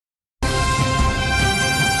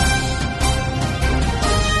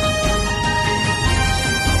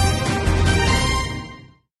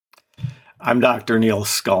I'm Dr. Neil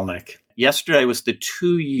Skolnick. Yesterday was the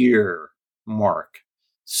 2-year mark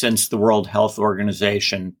since the World Health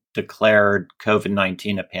Organization declared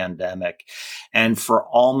COVID-19 a pandemic. And for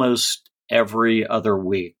almost every other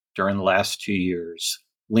week during the last 2 years,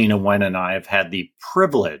 Lena Wen and I have had the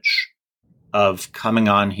privilege of coming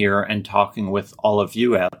on here and talking with all of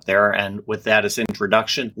you out there. And with that as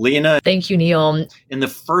introduction, Lena. Thank you, Neil. In the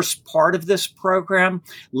first part of this program,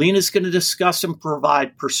 Lena's going to discuss and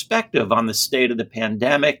provide perspective on the state of the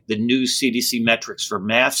pandemic, the new CDC metrics for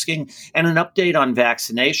masking, and an update on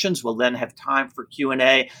vaccinations. We'll then have time for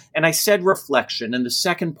Q&A. And I said reflection. In the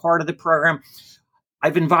second part of the program,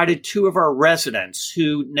 I've invited two of our residents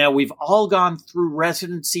who now we've all gone through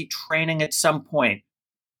residency training at some point.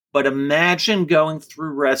 But imagine going through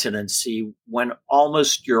residency when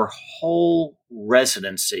almost your whole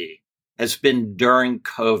residency has been during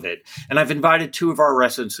COVID. And I've invited two of our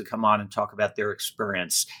residents to come on and talk about their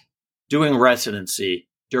experience doing residency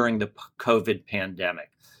during the COVID pandemic.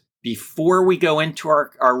 Before we go into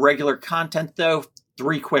our regular content, though,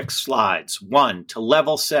 3 quick slides. 1, to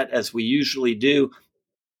level set as we usually do.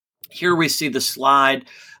 Here we see the slide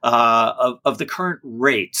of the current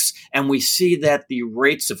rates, and we see that the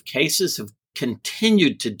rates of cases have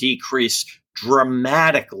continued to decrease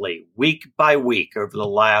dramatically week by week over the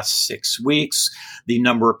last 6 weeks. The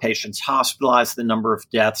number of patients hospitalized, the number of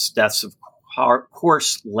deaths of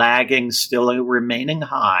course lagging, still remaining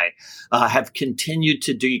high, have continued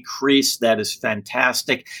to decrease. That is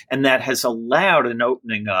fantastic. And that has allowed an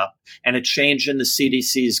opening up and a change in the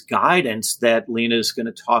CDC's guidance that Lena is going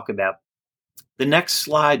to talk about. The next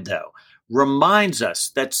slide, though, reminds us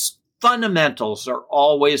that fundamentals are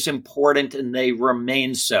always important, and they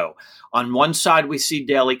remain so. On one side, we see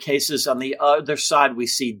daily cases. On the other side, we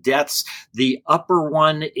see deaths. The upper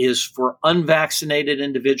one is for unvaccinated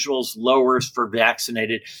individuals, lower is for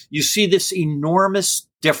vaccinated. You see this enormous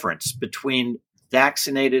difference between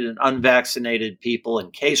vaccinated and unvaccinated people in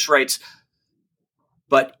case rates,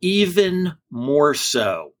 but even more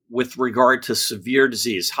so with regard to severe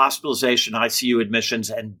disease, hospitalization, ICU admissions,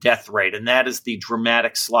 and death rate. And that is the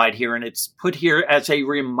dramatic slide here. And it's put here as a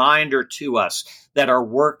reminder to us that our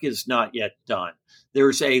work is not yet done.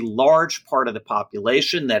 There's a large part of the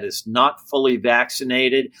population that is not fully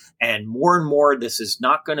vaccinated. And more, this is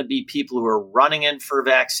not going to be people who are running in for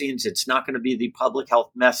vaccines. It's not going to be the public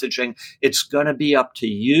health messaging. It's going to be up to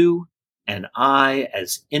you and I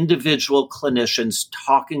as individual clinicians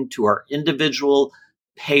talking to our individual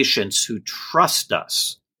patients who trust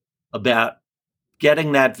us about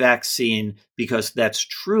getting that vaccine, because that's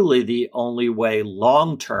truly the only way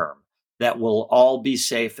long-term that we'll all be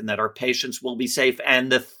safe and that our patients will be safe.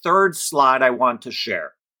 And the third slide I want to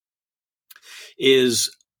share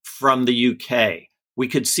is from the UK. We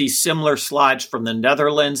could see similar slides from the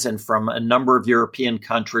Netherlands and from a number of European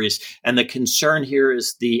countries. And the concern here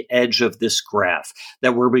is the edge of this graph,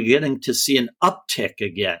 that we're beginning to see an uptick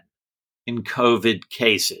again in COVID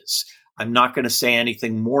cases. I'm not going to say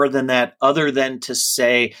anything more than that, other than to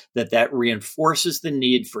say that reinforces the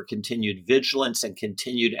need for continued vigilance and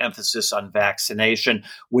continued emphasis on vaccination.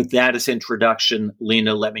 With that as introduction,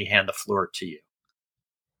 Lena, let me hand the floor to you.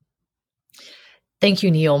 Thank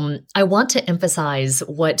you, Neil. I want to emphasize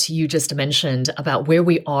what you just mentioned about where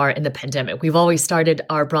we are in the pandemic. We've always started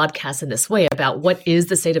our broadcast in this way about what is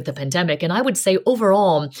the state of the pandemic. And I would say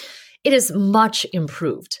overall, it is much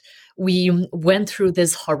improved. We went through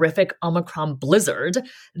this horrific Omicron blizzard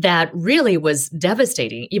that really was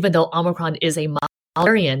devastating, even though Omicron is a mild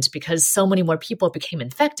variant, because so many more people became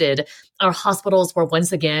infected. Our hospitals were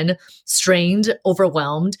once again strained,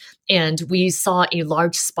 overwhelmed, and we saw a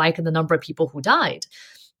large spike in the number of people who died.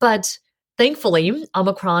 But thankfully,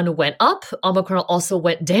 Omicron went up. Omicron also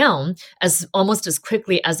went down almost as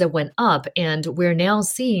quickly as it went up. And we're now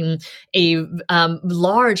seeing a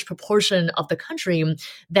large proportion of the country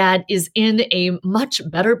that is in a much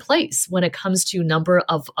better place when it comes to number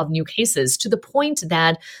of new cases, to the point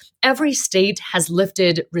that every state has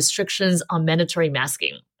lifted restrictions on mandatory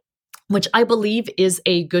masking, which I believe is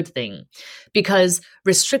a good thing, because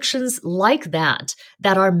restrictions like that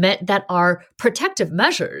are protective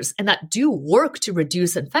measures and that do work to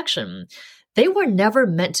reduce infection, they were never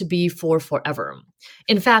meant to be for forever.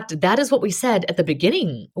 In fact, that is what we said at the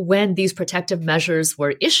beginning when these protective measures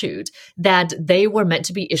were issued, that they were meant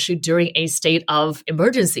to be issued during a state of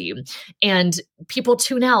emergency. And people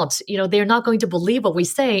tune out. They're not going to believe what we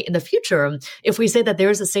say in the future if we say that there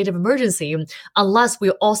is a state of emergency, unless we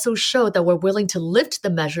also show that we're willing to lift the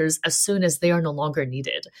measures as soon as they are no longer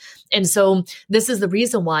needed. And so this is the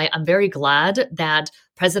reason why I'm very glad that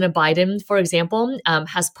President Biden, for example,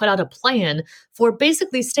 has put out a plan for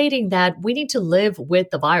basically stating that we need to live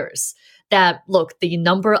with the virus. That, look, the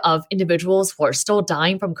number of individuals who are still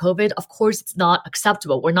dying from COVID, of course, it's not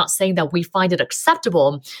acceptable. We're not saying that we find it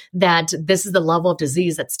acceptable that this is the level of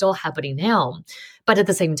disease that's still happening now. But at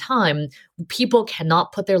the same time, people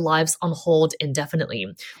cannot put their lives on hold indefinitely.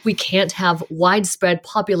 We can't have widespread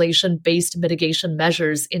population-based mitigation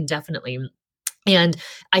measures indefinitely. And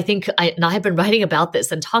I think I have been writing about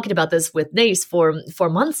this and talking about this with NACE for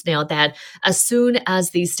months now, that as soon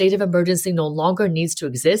as the state of emergency no longer needs to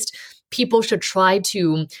exist, people should try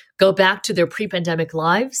to go back to their pre-pandemic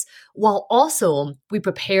lives while also we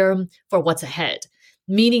prepare for what's ahead.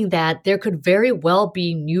 Meaning that there could very well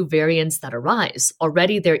be new variants that arise.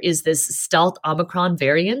 Already there is this stealth Omicron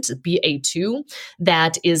variant, BA2,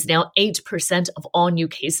 that is now 8% of all new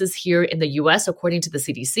cases here in the US, according to the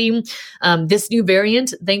CDC. This new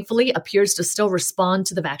variant, thankfully, appears to still respond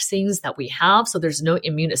to the vaccines that we have, so there's no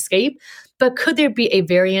immune escape. But could there be a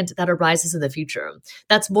variant that arises in the future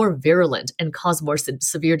that's more virulent and cause more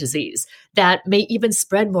severe disease, that may even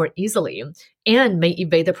spread more easily and may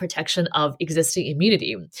evade the protection of existing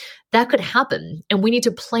immunity? That could happen, and we need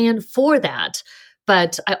to plan for that.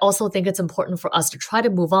 But I also think it's important for us to try to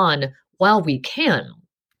move on while we can.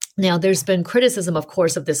 Now, there's been criticism, of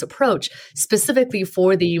course, of this approach, specifically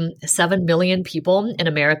for the 7 million people in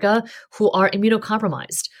America who are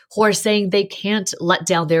immunocompromised, who are saying they can't let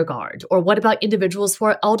down their guard. Or what about individuals who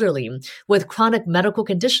are elderly with chronic medical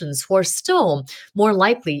conditions who are still more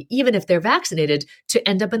likely, even if they're vaccinated, to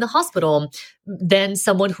end up in the hospital than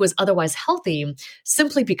someone who is otherwise healthy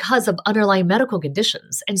simply because of underlying medical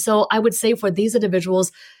conditions? And so I would say for these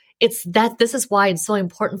individuals, this is why it's so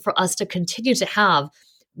important for us to continue to have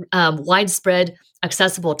widespread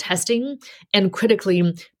accessible testing and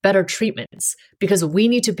critically better treatments, because we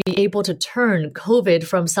need to be able to turn COVID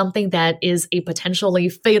from something that is a potentially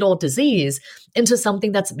fatal disease into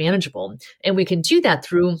something that's manageable. And we can do that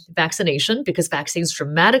through vaccination, because vaccines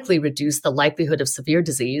dramatically reduce the likelihood of severe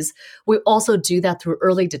disease. We also do that through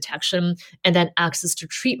early detection and then access to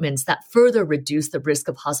treatments that further reduce the risk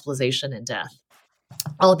of hospitalization and death.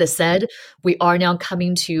 All this said, we are now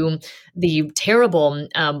coming to the terrible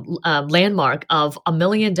landmark of 1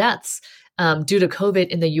 million deaths due to COVID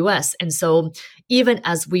in the US. And so even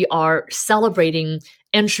as we are celebrating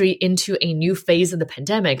entry into a new phase of the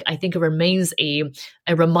pandemic, I think it remains a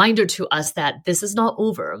reminder to us that this is not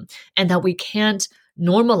over and that we can't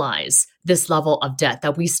normalize this level of death,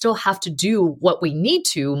 that we still have to do what we need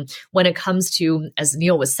to when it comes to, as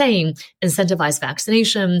Neil was saying, incentivize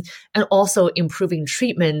vaccination and also improving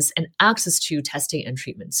treatments and access to testing and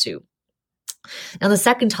treatments too. Now, the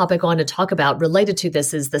second topic I want to talk about related to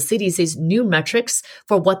this is the CDC's new metrics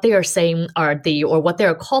for what they are saying are what they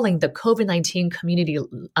are calling the COVID-19 community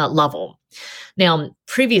level. Now,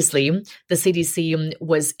 previously, the CDC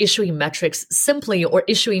was issuing metrics simply or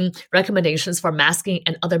issuing recommendations for masking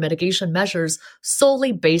and other mitigation measures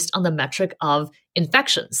solely based on the metric of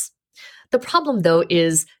infections. The problem, though,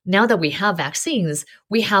 is now that we have vaccines,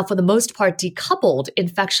 we have, for the most part, decoupled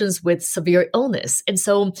infections with severe illness. And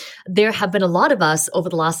so there have been a lot of us over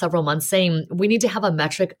the last several months saying we need to have a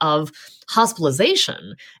metric of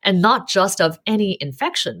hospitalization and not just of any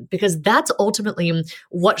infection, because that's ultimately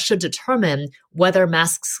what should determine whether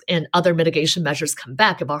masks and other mitigation measures come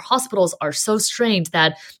back. If our hospitals are so strained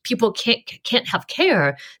that people can't have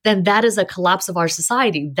care, then that is a collapse of our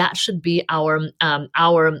society. That should be our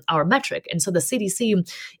metric. And so the CDC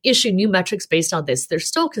issued new metrics based on this. They're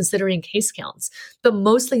still considering case counts, but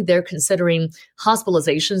mostly they're considering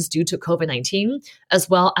hospitalizations due to COVID-19, as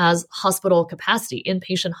well as hospital capacity,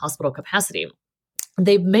 inpatient hospital capacity.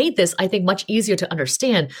 They've made this, I think, much easier to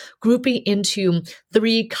understand, grouping into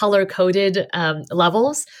 3 color-coded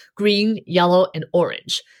levels: green, yellow, and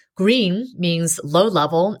orange. Green means low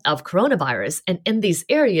level of coronavirus, and in these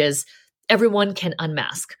areas, everyone can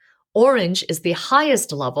unmask. Orange is the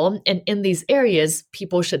highest level, and in these areas,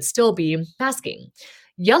 people should still be masking.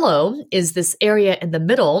 Yellow is this area in the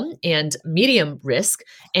middle and medium risk,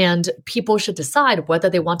 and people should decide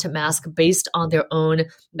whether they want to mask based on their own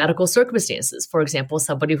medical circumstances. For example,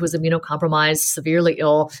 somebody who's immunocompromised, severely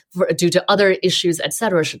ill due to other issues,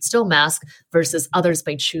 etc., should still mask versus others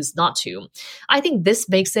may choose not to. I think this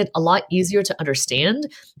makes it a lot easier to understand.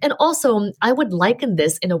 And also, I would liken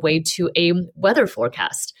this in a way to a weather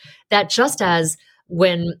forecast, that just as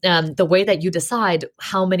when the way that you decide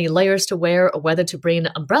how many layers to wear or whether to bring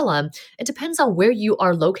an umbrella, it depends on where you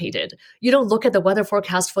are located. You don't look at the weather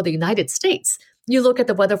forecast for the United States. You look at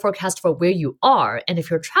the weather forecast for where you are. And if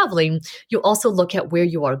you're traveling, you also look at where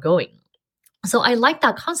you are going. So I like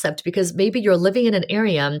that concept because maybe you're living in an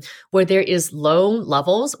area where there is low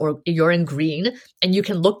levels or you're in green, and you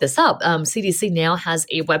can look this up. CDC now has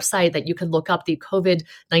a website that you can look up the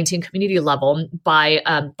COVID-19 community level by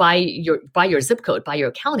your zip code, by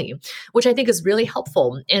your county, which I think is really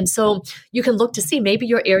helpful. And so you can look to see maybe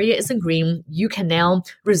your area is in green. You can now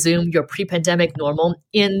resume your pre-pandemic normal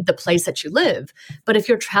in the place that you live. But if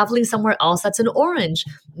you're traveling somewhere else that's in orange,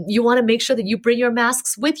 you want to make sure that you bring your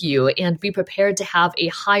masks with you and be prepared to have a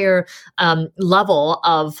higher level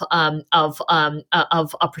of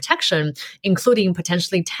protection, including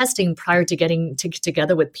potentially testing prior to getting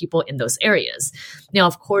together with people in those areas. Now,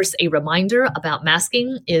 of course, a reminder about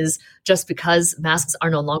masking is just because masks are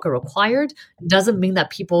no longer required doesn't mean that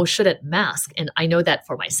people shouldn't mask. And I know that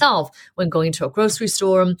for myself, when going to a grocery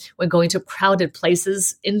store, when going to crowded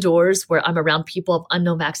places indoors where I'm around people of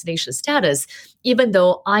unknown vaccination status, even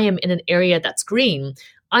though I am in an area that's green,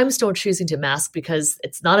 I'm still choosing to mask because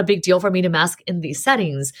it's not a big deal for me to mask in these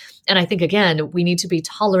settings. And I think, again, we need to be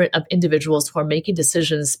tolerant of individuals who are making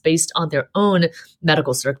decisions based on their own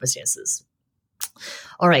medical circumstances.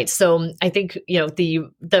 All right. So I think,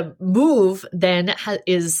 the move then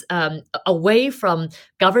is away from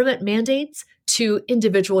government mandates to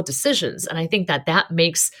individual decisions. And I think that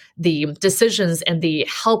makes the decisions and the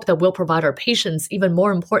help that we'll provide our patients even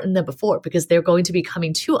more important than before, because they're going to be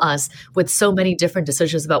coming to us with so many different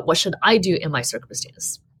decisions about what should I do in my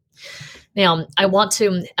circumstance. Now, I want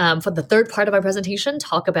to, for the third part of my presentation,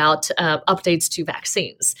 talk about updates to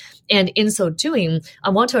vaccines. And in so doing,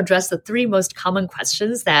 I want to address the three most common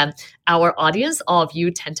questions that our audience, all of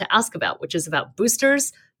you, tend to ask about, which is about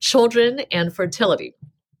boosters, children, and fertility.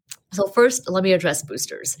 So first, let me address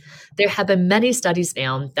boosters. There have been many studies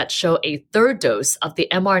now that show a third dose of the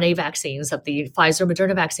mRNA vaccines, of the Pfizer,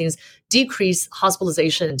 Moderna vaccines, decrease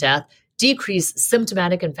hospitalization and death, decrease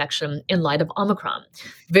symptomatic infection in light of Omicron.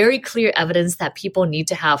 Very clear evidence that people need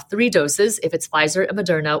to have 3 doses if it's Pfizer and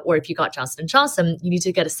Moderna, or if you got Johnson & Johnson, you need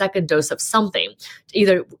to get a second dose of something,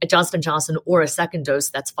 either Johnson & Johnson or a second dose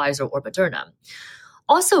that's Pfizer or Moderna.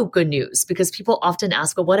 Also good news, because people often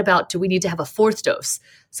ask, well, what about, do we need to have a 4th dose?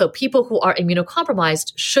 So people who are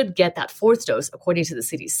immunocompromised should get that 4th dose according to the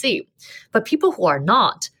CDC. But people who are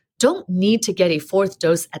not don't need to get a 4th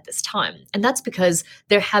dose at this time. And that's because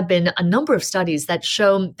there have been a number of studies that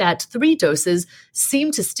show that 3 doses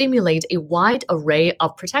seem to stimulate a wide array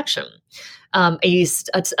of protection. A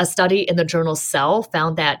study in the journal Cell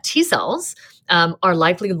found that T cells are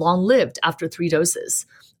likely long-lived after 3 doses.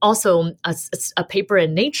 Also, a paper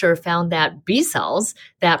in Nature found that B cells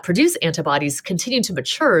that produce antibodies continue to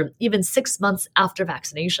mature even 6 months after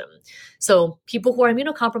vaccination. So people who are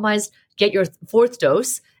immunocompromised get your 4th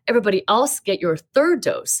dose. Everybody else get your 3rd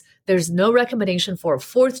dose. There's no recommendation for a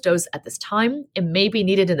 4th dose at this time. It may be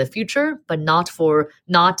needed in the future, but not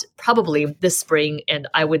probably this spring, and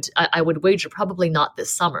I would wager probably not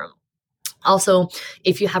this summer. Also,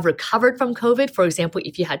 if you have recovered from COVID, for example,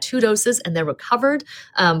 if you had 2 doses and then recovered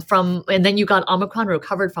and then you got Omicron,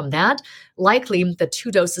 recovered from that, likely the 2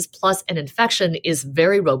 doses plus an infection is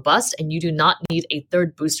very robust, and you do not need a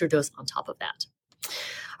 3rd booster dose on top of that.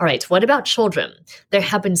 All right, what about children? There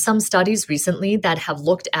have been some studies recently that have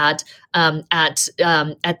looked at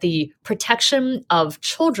the protection of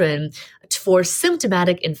children for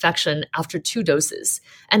symptomatic infection after 2 doses.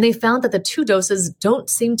 And they found that the 2 doses don't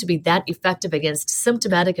seem to be that effective against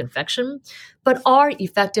symptomatic infection, but are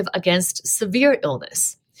effective against severe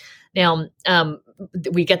illness. Now,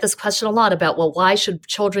 we get this question a lot about, well, why should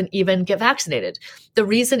children even get vaccinated? The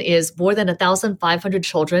reason is more than 1,500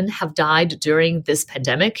 children have died during this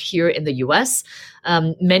pandemic here in the U.S.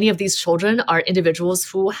 Many of these children are individuals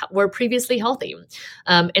who were previously healthy.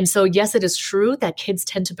 And so, yes, it is true that kids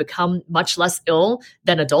tend to become much less ill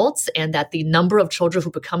than adults, and that the number of children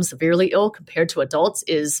who become severely ill compared to adults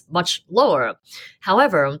is much lower.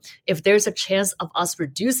 However, if there's a chance of us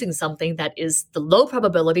reducing something that is the low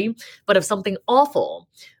probability, but of something awful,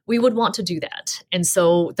 we would want to do that. And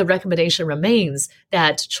so the recommendation remains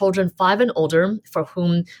that children 5 and older for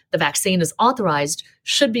whom the vaccine is authorized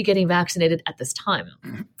should be getting vaccinated at this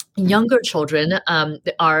time. Younger children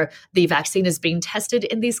the vaccine is being tested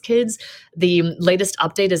in these kids. The latest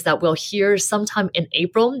update is that we'll hear sometime in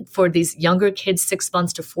April for these younger kids, 6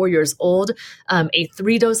 months to 4 years old. A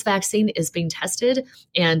 3-dose vaccine is being tested,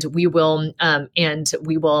 and we will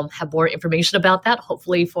have more information about that,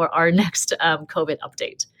 hopefully for our next COVID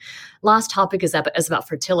update. Last topic is about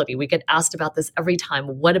fertility. We get asked about this every time.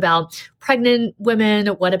 What about pregnant women?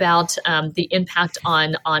 What about the impact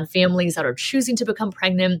on families that are choosing to become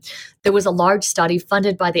pregnant? There was a large study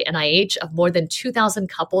funded by the NIH of more than 2,000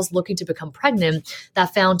 couples looking to become pregnant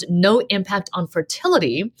that found no impact on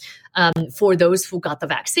fertility for those who got the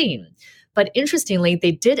vaccine. But interestingly,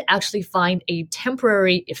 they did actually find a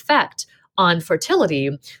temporary effect on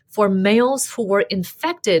fertility for males who were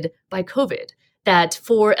infected by COVID. That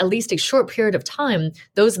for at least a short period of time,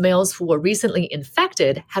 those males who were recently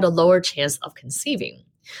infected had a lower chance of conceiving.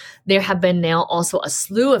 There have been now also a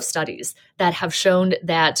slew of studies that have shown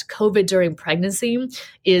that COVID during pregnancy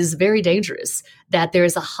is very dangerous, that there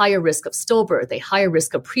is a higher risk of stillbirth, a higher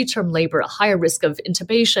risk of preterm labor, a higher risk of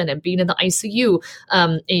intubation and being in the ICU,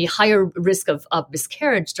 a higher risk of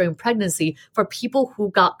miscarriage during pregnancy for people who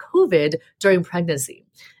got COVID during pregnancy.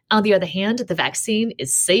 On the other hand, the vaccine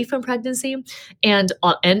is safe in pregnancy and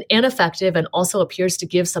effective, and also appears to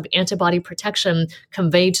give some antibody protection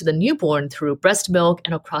conveyed to the newborn through breast milk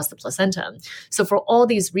and across the placenta. So for all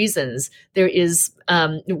these reasons,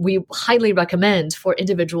 we highly recommend for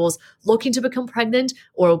individuals looking to become pregnant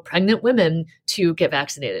or pregnant women to get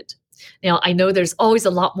vaccinated. Now, I know there's always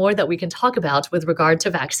a lot more that we can talk about with regard to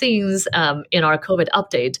vaccines in our COVID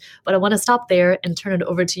update, but I want to stop there and turn it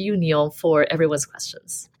over to you, Neil, for everyone's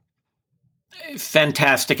questions.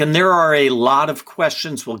 Fantastic. And there are a lot of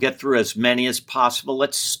questions. We'll get through as many as possible.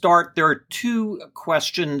 Let's start. There are 2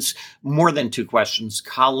 questions, more than 2 questions.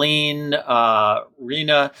 Colleen,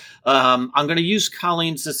 Rena. I'm going to use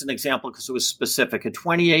Colleen's as an example because it was specific. A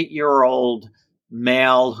 28-year-old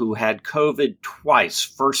male who had COVID twice,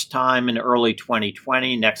 first time in early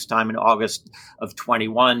 2020, next time in August of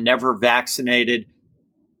 21, never vaccinated.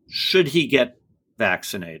 Should he get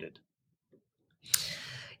vaccinated?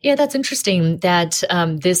 Yeah, that's interesting that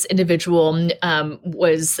this individual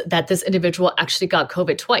actually got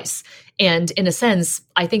COVID twice. And in a sense,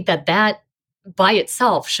 I think that by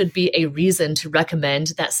itself should be a reason to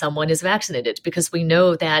recommend that someone is vaccinated, because we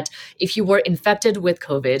know that if you were infected with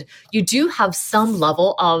COVID, you do have some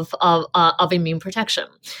level of immune protection,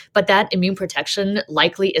 but that immune protection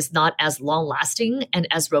likely is not as long lasting and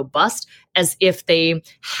as robust as if they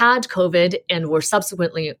had COVID and were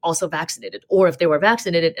subsequently also vaccinated, or if they were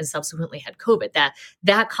vaccinated and subsequently had COVID.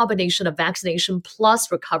 That combination of vaccination plus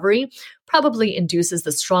recovery probably induces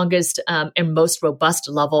the strongest and most robust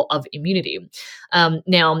level of immunity.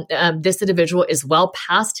 Now, this individual is well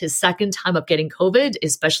past his second time of getting COVID,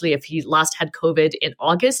 especially if he last had COVID in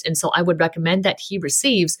August. And so I would recommend that he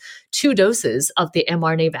receives 2 doses of the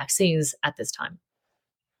mRNA vaccines at this time.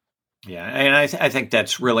 Yeah, and I think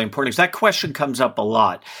that's really important because that question comes up a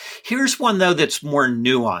lot. Here's one, though, that's more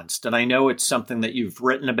nuanced, and I know it's something that you've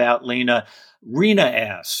written about, Lena. Rena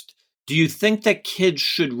asked, do you think that kids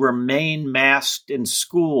should remain masked in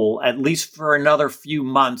school at least for another few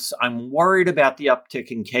months? I'm worried about the uptick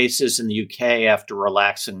in cases in the UK after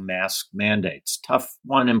relaxing mask mandates. Tough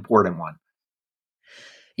one, important one.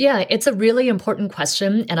 Yeah, it's a really important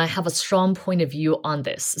question, and I have a strong point of view on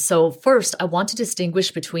this. So first, I want to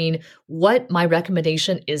distinguish between what my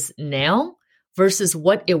recommendation is now versus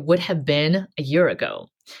what it would have been a year ago.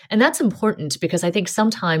 And that's important because I think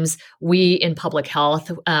sometimes we in public health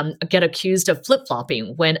get accused of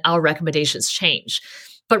flip-flopping when our recommendations change.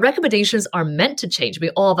 But recommendations are meant to change.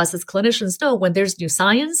 All of us as clinicians know when there's new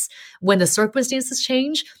science, when the circumstances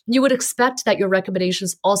change, you would expect that your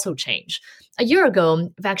recommendations also change. A year ago,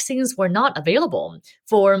 vaccines were not available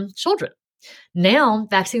for children. Now,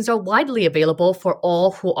 vaccines are widely available for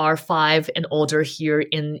all who are 5 and older here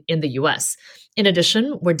in the US. In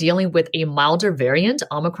addition, we're dealing with a milder variant,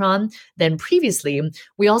 Omicron, than previously.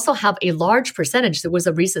 We also have a large percentage. There was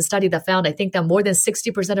a recent study that found, I think, that more than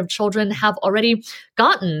 60% of children have already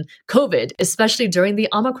gotten COVID, especially during the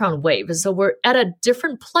Omicron wave. And so we're at a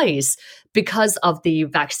different place because of the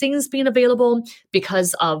vaccines being available,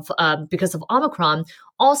 because of Omicron.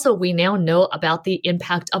 Also, we now know about the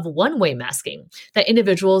impact of one-way masking, that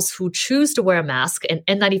individuals who choose to wear a mask, an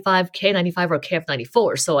N95, K95, or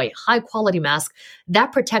KF94, so a high-quality mask,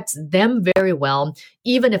 that protects them very well,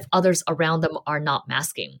 even if others around them are not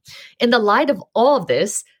masking. In the light of all of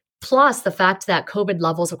this, Plus, the fact that COVID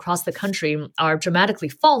levels across the country are dramatically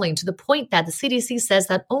falling to the point that the CDC says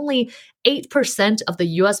that only 8% of the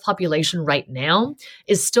US population right now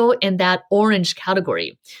is still in that orange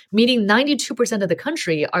category, meaning 92% of the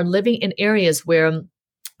country are living in areas where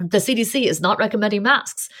the CDC is not recommending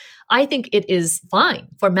masks. I think it is fine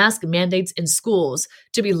for mask mandates in schools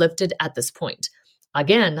to be lifted at this point.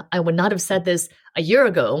 Again, I would not have said this a year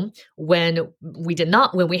ago when we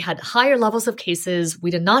had higher levels of cases, we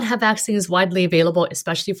did not have vaccines widely available,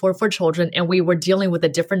 especially for children, and we were dealing with a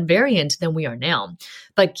different variant than we are now.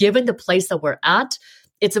 But given the place that we're at,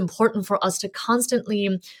 it's important for us to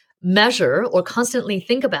constantly measure or constantly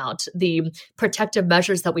think about the protective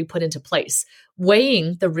measures that we put into place,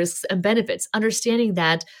 weighing the risks and benefits, understanding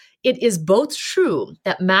that it is both true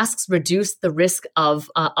that masks reduce the risk of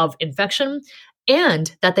infection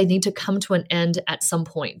and that they need to come to an end at some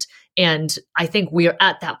point. And I think we are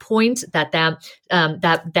at that point that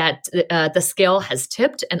the scale has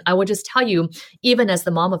tipped. And I would just tell you, even as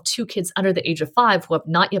the mom of 2 kids under the age of 5 who have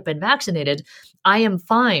not yet been vaccinated, I am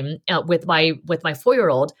fine with my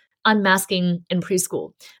 4-year-old unmasking in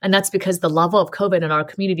preschool. And that's because the level of COVID in our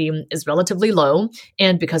community is relatively low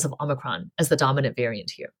and because of Omicron as the dominant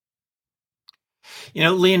variant here.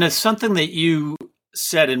 Lena, something that you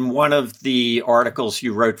said in one of the articles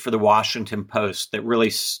you wrote for the Washington Post that really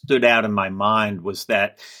stood out in my mind was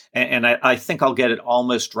that, and I think I'll get it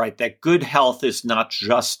almost right, that good health is not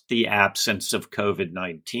just the absence of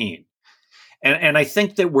COVID-19. And I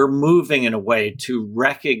think that we're moving in a way to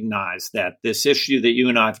recognize that this issue that you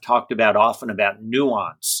and I have talked about often about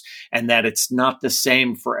nuance, and that it's not the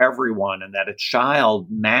same for everyone, and that a child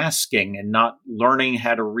masking and not learning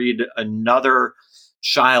how to read another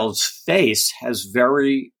child's face has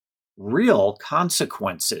very real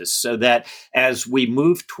consequences. So that as we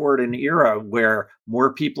move toward an era where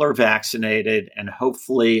more people are vaccinated and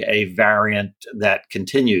hopefully a variant that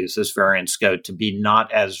continues as variants go to be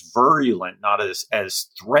not as virulent, not as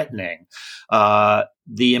threatening,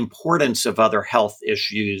 the importance of other health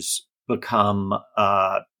issues become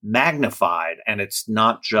magnified, and it's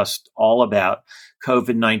not just all about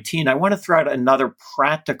COVID-19. I want to throw out another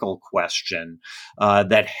practical question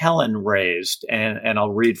that Helen raised, and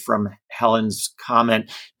I'll read from Helen's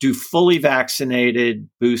comment. Do fully vaccinated,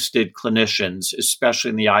 boosted clinicians, especially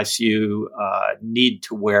in the ICU,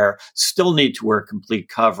 still need to wear complete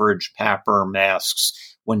coverage, PAPR masks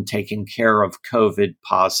when taking care of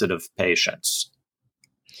COVID-positive patients?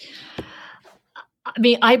 I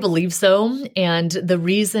mean, I believe so. And the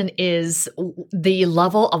reason is the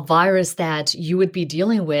level of virus that you would be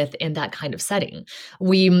dealing with in that kind of setting.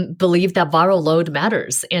 We believe that viral load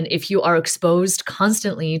matters. And if you are exposed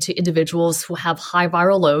constantly to individuals who have high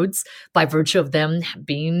viral loads by virtue of them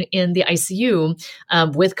being in the ICU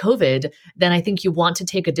with COVID, then I think you want to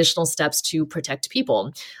take additional steps to protect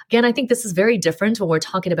people. Again, I think this is very different when we're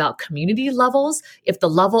talking about community levels. If the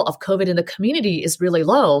level of COVID in the community is really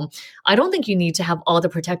low, I don't think you need to have all the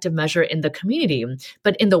protective measure in the community.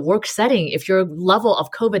 But in the work setting, if your level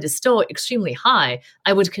of COVID is still extremely high,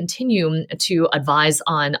 I would continue to advise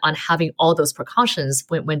on having all those precautions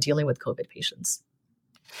when dealing with COVID patients.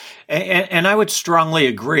 And I would strongly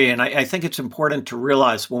agree. And I think it's important to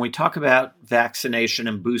realize when we talk about vaccination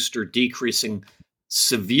and booster decreasing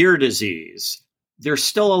severe disease, there's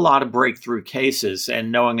still a lot of breakthrough cases.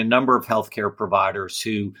 And knowing a number of healthcare providers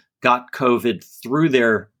who got COVID through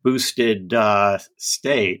their boosted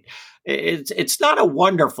state, it's not a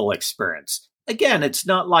wonderful experience. Again, it's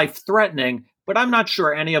not life-threatening, but I'm not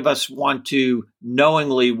sure any of us want to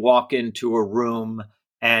knowingly walk into a room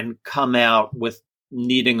and come out with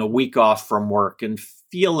needing a week off from work and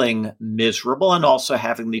feeling miserable, and also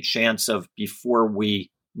having the chance of, before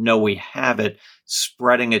we know we have it,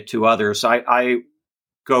 spreading it to others. I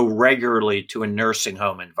go regularly to a nursing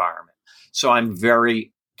home environment, so I'm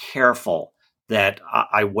very careful that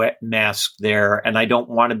I wet mask there, and I don't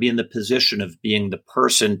want to be in the position of being the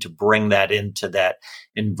person to bring that into that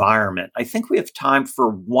environment. I think we have time for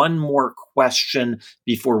one more question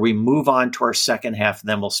before we move on to our second half, and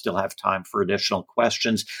then we'll still have time for additional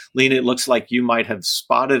questions. Lena, it looks like you might have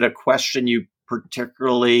spotted a question you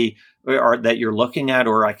particularly or that you're looking at,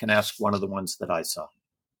 or I can ask one of the ones that I saw.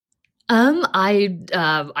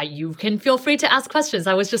 You can feel free to ask questions.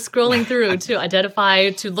 I was just scrolling through to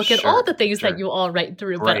look at all the things that you all write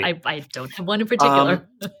through, Great. But I don't have one in particular.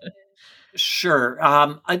 Sure.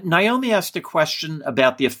 Naomi asked a question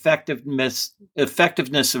about the effectiveness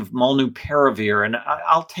of molnupiravir, and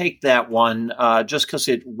I'll take that one just because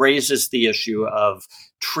it raises the issue of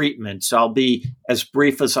treatment. So I'll be as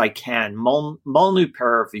brief as I can.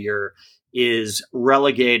 Molnupiravir is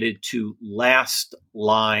relegated to last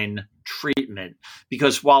line treatment,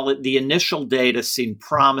 because while the initial data seemed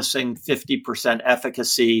promising, 50%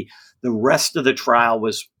 efficacy, the rest of the trial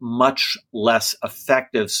was much less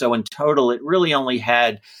effective. So in total, it really only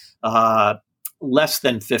had less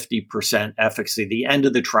than 50% efficacy. The end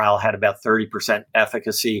of the trial had about 30%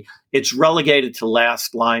 efficacy. It's relegated to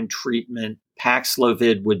last line treatment.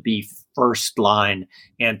 Paxlovid would be first line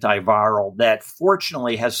antiviral that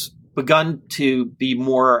fortunately has begun to be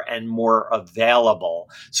more and more available.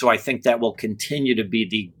 So I think that will continue to be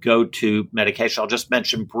the go-to medication. I'll just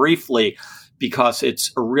mention briefly, because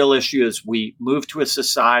it's a real issue as we move to a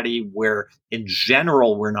society where in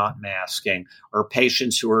general we're not masking, or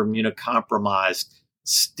patients who are immunocompromised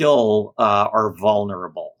still are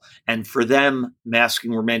vulnerable. And for them,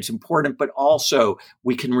 masking remains important, but also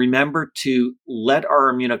we can remember to let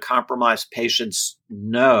our immunocompromised patients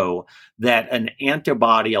know that an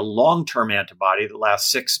antibody, a long-term antibody that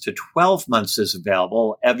lasts 6 to 12 months is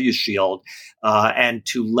available, Evusheld, and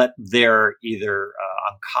to let their either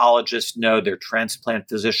oncologist know, their transplant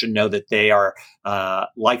physician know that they are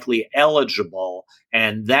likely eligible.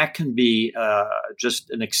 And that can be just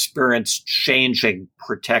an experience-changing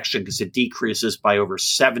protection, because it decreases by over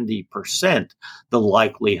 70% the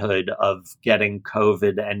likelihood of getting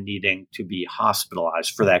COVID and needing to be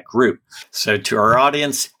hospitalized for that group. So to our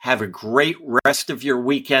audience, have a great rest of your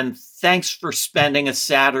weekend. Thanks for spending a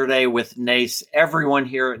Saturday with NACE. Everyone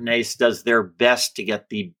here at NACE does their best to get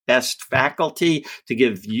the best faculty, to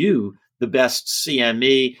give you the best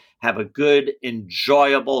CME. Have a good,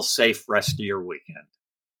 enjoyable, safe rest of your weekend.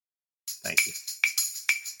 Thank you.